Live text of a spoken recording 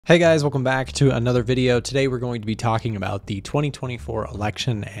Hey guys, welcome back to another video. Today we're going to be talking about the 2024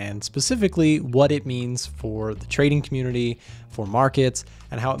 election and specifically what it means for the trading community, for markets,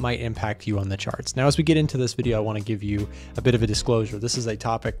 and how it might impact you on the charts. Now, as we get into this video, I want to give you a bit of a disclosure. This is a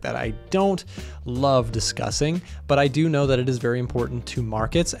topic that I don't love discussing, but I do know that it is very important to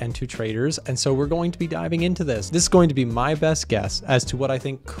markets and to traders, and so we're going to be diving into this. This is going to be my best guess as to what I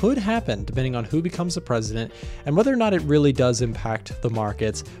think could happen depending on who becomes the president and whether or not it really does impact the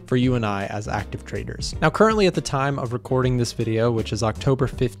markets for you and I as active traders. Now, currently at the time of recording this video, which is October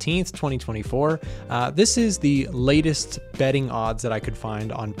 15th, 2024, this is the latest betting odds that I could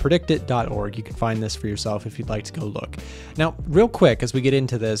find on predictit.org. You can find this for yourself if you'd like to go look. Now, real quick, as we get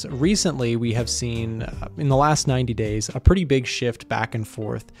into this, recently we have seen in the last 90 days a pretty big shift back and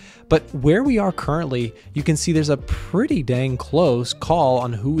forth. But where we are currently, you can see there's a pretty dang close call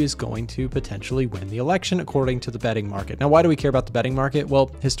on who is going to potentially win the election according to the betting market. Now, why do we care about the betting market?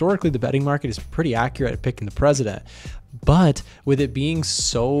 Well, historically, the betting market is pretty accurate at picking the president. But with it being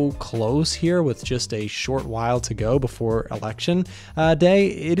so close here with just a short while to go before election day,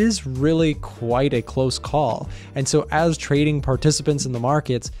 it is really quite a close call. And so as trading participants in the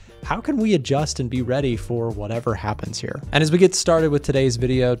markets, how can we adjust and be ready for whatever happens here? And as we get started with today's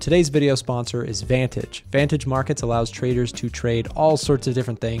video sponsor is Vantage. Vantage Markets allows traders to trade all sorts of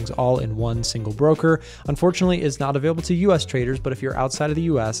different things all in one single broker. Unfortunately, it's not available to US traders, but if you're outside of the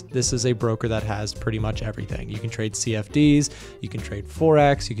US, this is a broker that has pretty much everything. You can trade CFDs, you can trade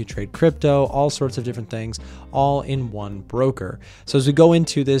Forex, you can trade crypto, all sorts of different things, all in one broker. So as we go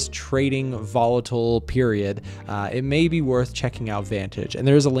into this trading volatile period, it may be worth checking out Vantage. And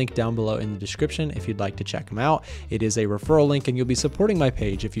there's a link down below in the description if you'd like to check them out. It is a referral link and you'll be supporting my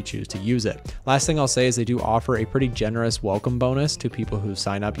page if you choose to use it. Last thing I'll say is they do offer a pretty generous welcome bonus to people who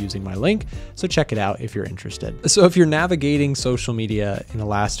sign up using my link, so check it out if you're interested. So if you're navigating social media in the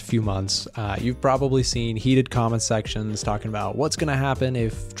last few months, you've probably seen heated comment sections talking about what's going to happen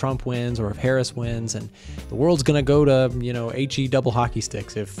if Trump wins or if Harris wins, and the world's going to go to, HE double hockey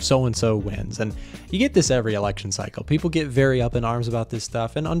sticks if so-and-so wins. And you get this every election cycle. People get very up in arms about this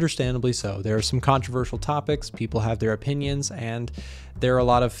stuff, and understandably so. There are some controversial topics, people have their opinions, and there are a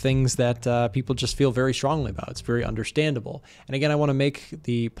lot of things that people just feel very strongly about. It's very understandable. And again, I want to make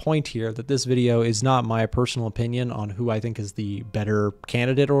the point here that this video is not my personal opinion on who I think is the better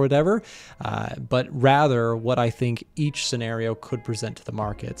candidate or whatever, but rather what I think each scenario could present to the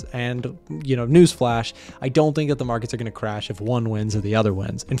markets. And, newsflash, I don't think that the markets are going to crash if one wins or the other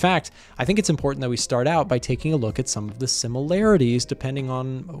wins. In fact, I think it's important that we start out by taking a look at some of the similarities depending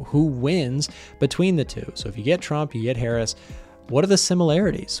on who wins between the two. So if you get Trump, you get Harris, what are the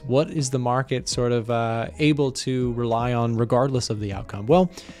similarities? What is the market sort of able to rely on regardless of the outcome? Well,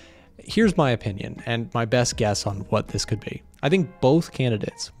 here's my opinion and my best guess on what this could be. I think both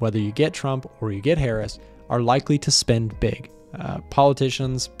candidates, whether you get Trump or you get Harris, are likely to spend big.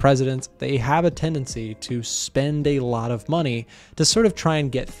 Politicians, presidents, they have a tendency to spend a lot of money to sort of try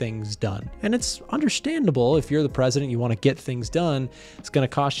and get things done. And it's understandable if you're the president, you want to get things done, it's going to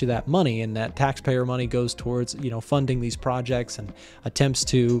cost you that money, and that taxpayer money goes towards, funding these projects and attempts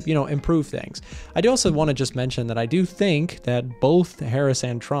to, improve things. I do also want to just mention that I do think that both Harris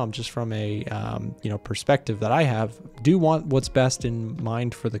and Trump, just from a, perspective that I have, do want what's best in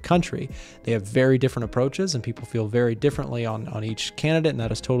mind for the country. They have very different approaches and people feel very differently on each candidate, and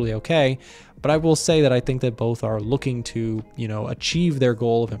that is totally okay. But I will say that I think that both are looking to, achieve their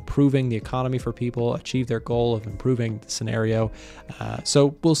goal of improving the economy for people, achieve their goal of improving the scenario.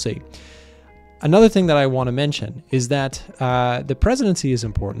 So we'll see. Another thing that I want to mention is that the presidency is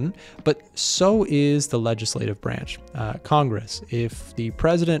important, but so is the legislative branch, Congress. If the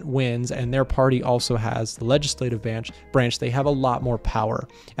president wins and their party also has the legislative branch, they have a lot more power.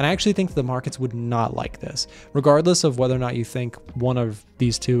 And I actually think the markets would not like this, regardless of whether or not you think one of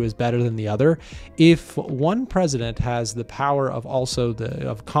these two is better than the other. If one president has the power of also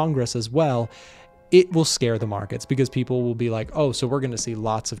of Congress as well, it will scare the markets because people will be like, oh, so we're going to see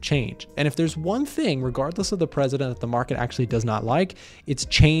lots of change. And if there's one thing, regardless of the president, that the market actually does not like, it's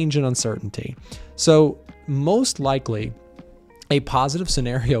change and uncertainty. So most likely, a positive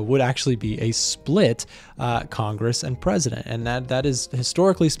scenario would actually be a split Congress and president. And that is,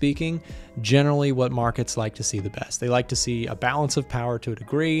 historically speaking, generally what markets like to see the best. They like to see a balance of power to a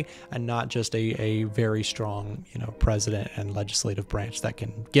degree and not just a very strong, president and legislative branch that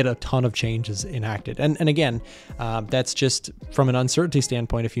can get a ton of changes enacted. And again, that's just from an uncertainty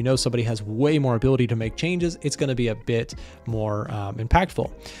standpoint. If somebody has way more ability to make changes, it's going to be a bit more impactful.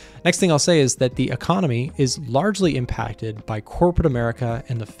 Next thing I'll say is that the economy is largely impacted by corporate America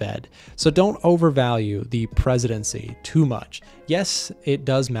and the Fed. So don't overvalue the presidency too much. Yes, it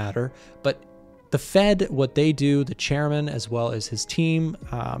does matter, but the Fed, what they do, the chairman, as well as his team,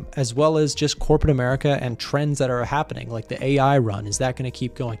 as well as just corporate America and trends that are happening, like the AI run, is that going to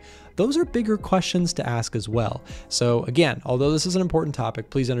keep going? Those are bigger questions to ask as well. So again, although this is an important topic,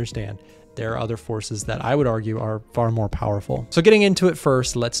 please understand there are other forces that I would argue are far more powerful. So getting into it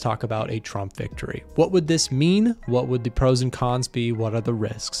first, let's talk about a Trump victory. What would this mean? What would the pros and cons be? What are the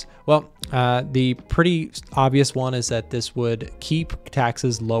risks? Well, the pretty obvious one is that this would keep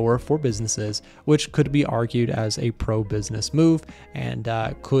taxes lower for businesses, which could be argued as a pro-business move and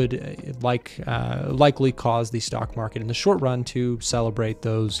could likely cause the stock market in the short run to celebrate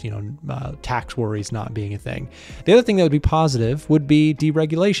those, tax worries not being a thing. The other thing that would be positive would be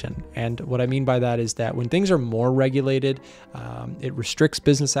deregulation. And what I mean by that is that when things are more regulated, it restricts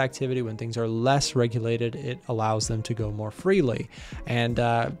business activity. When things are less regulated, it allows them to go more freely. And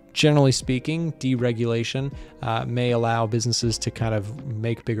generally speaking, deregulation may allow businesses to kind of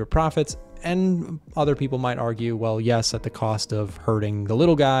make bigger profits. And other people might argue, well, yes, at the cost of hurting the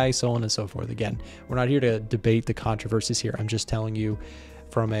little guy, so on and so forth. Again, we're not here to debate the controversies here. I'm just telling you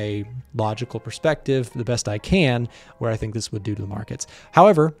from a logical perspective, the best I can, where I think this would do to the markets.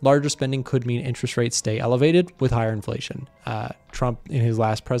 However, larger spending could mean interest rates stay elevated with higher inflation. Trump, in his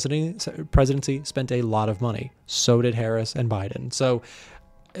last presidency, spent a lot of money. So did Harris and Biden. So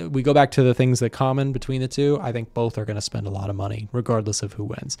we go back to the things that common between the two. I think both are going to spend a lot of money, regardless of who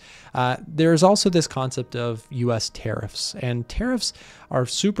wins. There's also this concept of U.S. tariffs, and tariffs are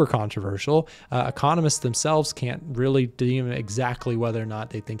super controversial. Economists themselves can't really deem exactly whether or not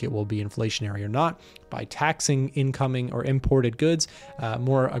they think it will be inflationary or not. By taxing incoming or imported goods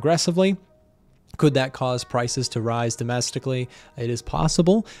more aggressively, could that cause prices to rise domestically? It is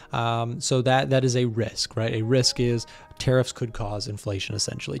possible. So that is a risk, right? A risk is tariffs could cause inflation,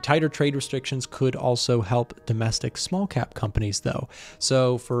 essentially. Tighter trade restrictions could also help domestic small cap companies, though.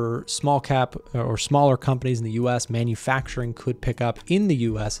 So for small cap or smaller companies in the U.S., manufacturing could pick up in the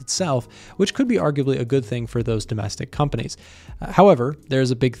U.S. itself, which could be arguably a good thing for those domestic companies. However, there's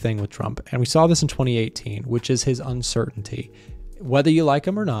a big thing with Trump, and we saw this in 2018, which is his uncertainty. Whether you like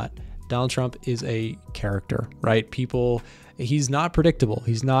him or not, Donald Trump is a character, right? He's not predictable.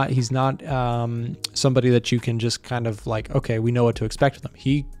 He's not somebody that you can just kind of like, okay, we know what to expect with him.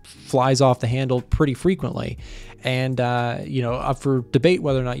 He flies off the handle pretty frequently. And, up for debate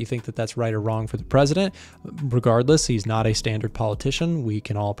whether or not you think that that's right or wrong for the president. Regardless, he's not a standard politician. We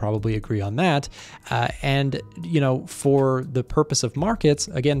can all probably agree on that. For the purpose of markets,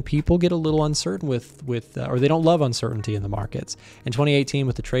 again, people get a little uncertain or they don't love uncertainty in the markets. In 2018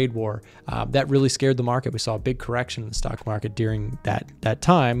 with the trade war, that really scared the market. We saw a big correction in the stock market during that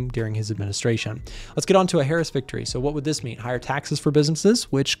time, during his administration. Let's get on to a Harris victory. So what would this mean? Higher taxes for businesses,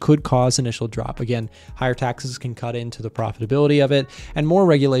 which could cause initial drop. Again, higher taxes can cut into the profitability of it, and more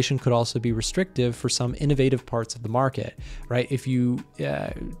regulation could also be restrictive for some innovative parts of the market, right? If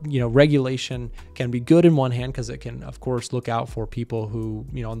regulation can be good in one hand because it can, of course, look out for people who,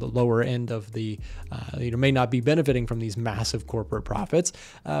 on the lower end of the, may not be benefiting from these massive corporate profits,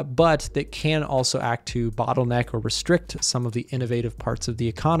 but that can also act to bottleneck or restrict some of the innovative parts of the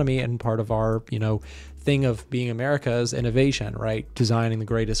economy and part of our, thing of being America's innovation, right? Designing the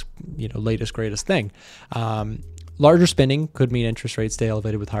greatest, latest, greatest thing. Larger spending could mean interest rates stay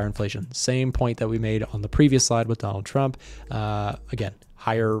elevated with higher inflation. Same point that we made on the previous slide with Donald Trump. Again,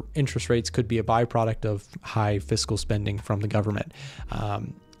 higher interest rates could be a byproduct of high fiscal spending from the government.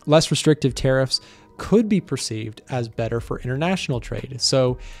 Less restrictive tariffs could be perceived as better for international trade.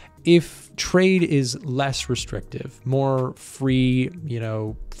 So if trade is less restrictive, more free,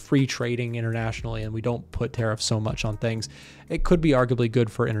 free trading internationally, and we don't put tariffs so much on things, it could be arguably good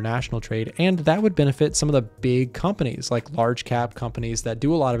for international trade. And that would benefit some of the big companies, like large cap companies that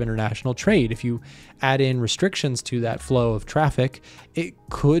do a lot of international trade. If you add in restrictions to that flow of traffic, it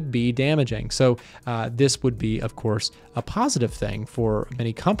could be damaging. So this would be, of course, a positive thing for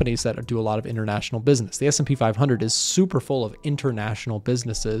many companies that do a lot of international business. The S&P 500 is super full of international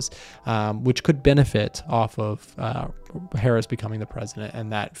businesses, which could benefit off of Harris becoming the president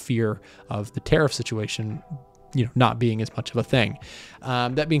and that fear of the tariff situation not being as much of a thing.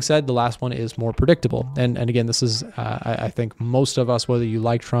 That being said, the last one is more predictable. And again, this is, I think most of us, whether you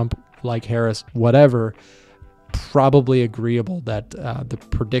like Trump, like Harris, whatever, probably agreeable that the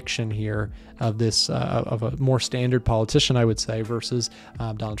prediction here of this, of a more standard politician, I would say, versus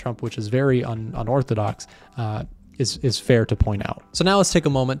Donald Trump, which is very unorthodox, is fair to point out. So now let's take a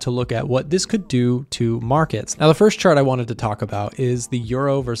moment to look at what this could do to markets. Now, the first chart I wanted to talk about is the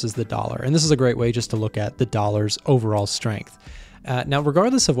euro versus the dollar. And this is a great way just to look at the dollar's overall strength. Now,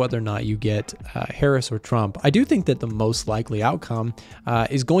 regardless of whether or not you get Harris or Trump, I do think that the most likely outcome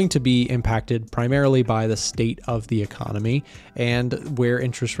is going to be impacted primarily by the state of the economy and where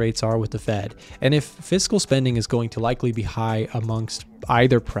interest rates are with the Fed. And if fiscal spending is going to likely be high amongst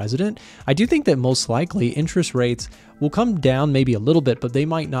either president, I do think that most likely interest rates will come down maybe a little bit, but they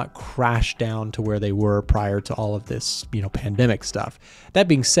might not crash down to where they were prior to all of this, pandemic stuff. That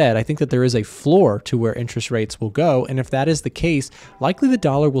being said, I think that there is a floor to where interest rates will go. And if that is the case, likely the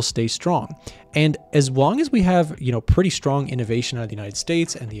dollar will stay strong. And as long as we have, pretty strong innovation out of the United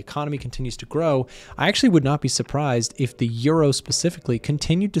States and the economy continues to grow, I actually would not be surprised if the euro specifically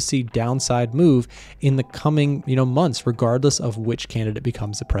continued to see downside move in the coming, months, regardless of which candidate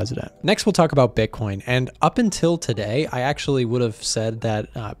becomes the president. Next, we'll talk about Bitcoin. And up until today, I actually would have said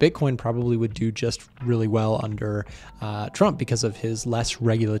that Bitcoin probably would do just really well under Trump because of his less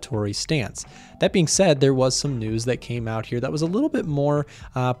regulatory stance. That being said, there was some news that came out here that was a little bit more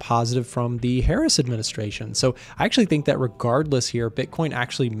positive from the Harris administration. So I actually think that regardless here, Bitcoin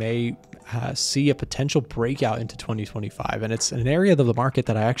actually may see a potential breakout into 2025. And it's an area of the market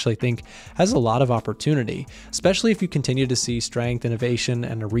that I actually think has a lot of opportunity, especially if you continue to see strength, innovation,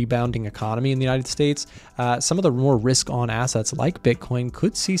 and a rebounding economy in the United States. Some of the more risk-on assets like Bitcoin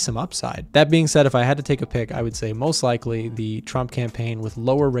could see some upside. That being said, if I had to take a pick, I would say most likely the Trump campaign with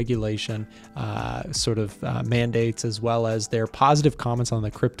lower regulation mandates, as well as their positive comments on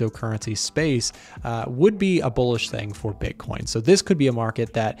the cryptocurrency space, would be a bullish thing for Bitcoin. So this could be a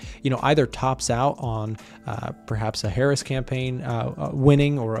market that, either tops out on perhaps a Harris campaign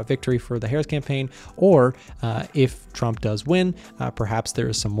winning or a victory for the Harris campaign, or if Trump does win, perhaps there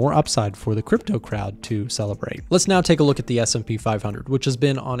is some more upside for the crypto crowd to celebrate. Let's now take a look at the S&P 500, which has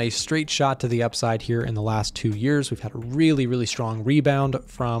been on a straight shot to the upside here in the last 2 years. We've had a really, really strong rebound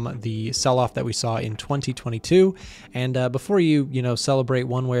from the sell-off that we saw in 2022. And before you celebrate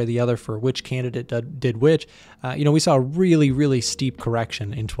one way or the other for which candidate did which, we saw a really, really steep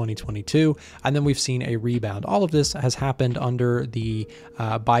correction in 2022, and then we've seen a rebound. All of this has happened under the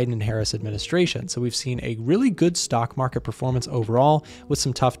Biden and Harris administration. So we've seen a really good stock market performance overall with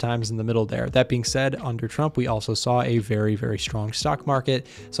some tough times in the middle there. That being said, under Trump, we also saw a very, very strong stock market.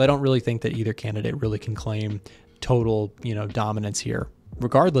 So I don't really think that either candidate really can claim total, dominance here.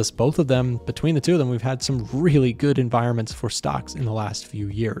 Regardless, both of them, between the two of them, we've had some really good environments for stocks in the last few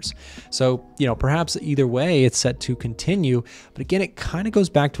years. So, perhaps either way, it's set to continue. But again, it kind of goes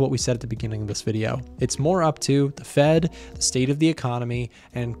back to what we said at the beginning of this video. It's more up to the Fed, the state of the economy,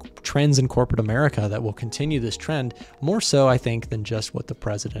 and trends in corporate America that will continue this trend, more so, I think, than just what the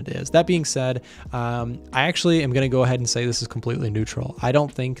president is. That being said, I actually am going to go ahead and say this is completely neutral. I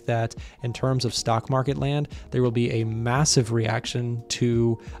don't think that in terms of stock market land, there will be a massive reaction to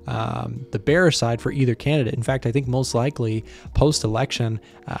the bearish side for either candidate. In fact, I think most likely post-election,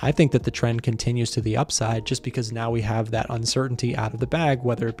 I think that the trend continues to the upside just because now we have that uncertainty out of the bag,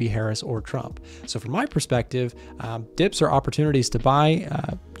 whether it be Harris or Trump. So from my perspective, dips are opportunities to buy.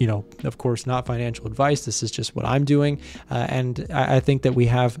 Of course, not financial advice. This is just what I'm doing. And I think that we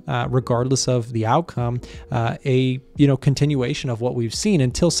have, regardless of the outcome, a continuation of what we've seen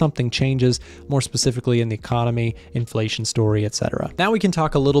until something changes, more specifically in the economy, inflation story, etc. Now we can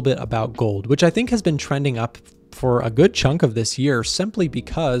talk a little bit about gold, which I think has been trending up for a good chunk of this year simply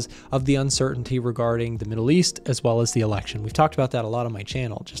because of the uncertainty regarding the Middle East as well as the election. We've talked about that a lot on my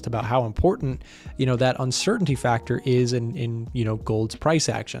channel, just about how important, that uncertainty factor is in gold's price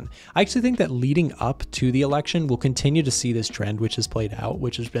action. I actually think that leading up to the election, we'll continue to see this trend, which has played out,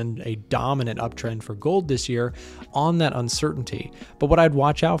 which has been a dominant uptrend for gold this year on that uncertainty. But what I'd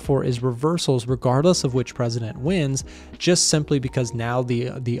watch out for is reversals regardless of which president wins, just simply because now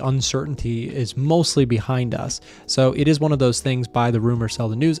the uncertainty is mostly behind us. So it is one of those things, buy the rumor, sell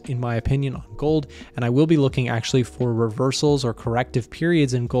the news, in my opinion, on gold. And I will be looking actually for reversals or corrective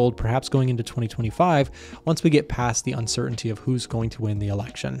periods in gold, perhaps going into 2025, once we get past the uncertainty of who's going to win the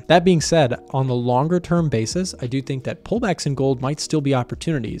election. That being said, on the longer term basis, I do think that pullbacks in gold might still be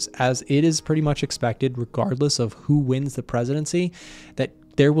opportunities, as it is pretty much expected, regardless of who wins the presidency, that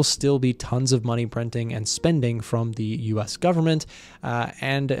there will still be tons of money printing and spending from the US government.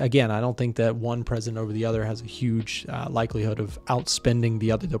 And again, I don't think that one president over the other has a huge likelihood of outspending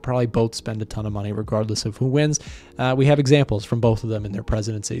the other. They'll probably both spend a ton of money regardless of who wins. We have examples from both of them in their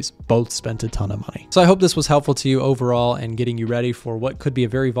presidencies. Both spent a ton of money. So I hope this was helpful to you overall and getting you ready for what could be a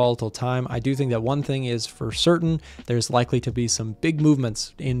very volatile time. I do think that one thing is for certain, there's likely to be some big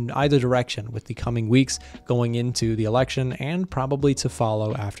movements in either direction with the coming weeks going into the election and probably to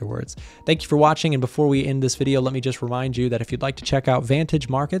follow afterwards. Thank you for watching. And before we end this video, let me just remind you that if you'd like to check out Vantage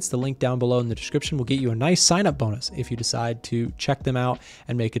Markets, the link down below in the description will get you a nice sign-up bonus if you decide to check them out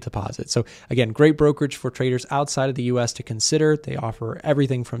and make a deposit. So again, great brokerage for traders outside of the US to consider. They offer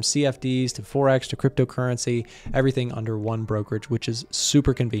everything from CFDs to Forex to cryptocurrency, everything under one brokerage, which is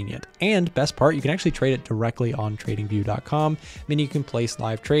super convenient. And best part, you can actually trade it directly on tradingview.com, meaning you can place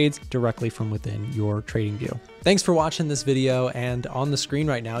live trades directly from within your TradingView. Thanks for watching this video, and on the screen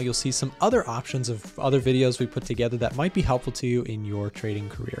right now, you'll see some other options of other videos we put together that might be helpful to you in your trading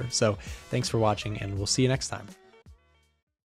career. So thanks for watching, and we'll see you next time.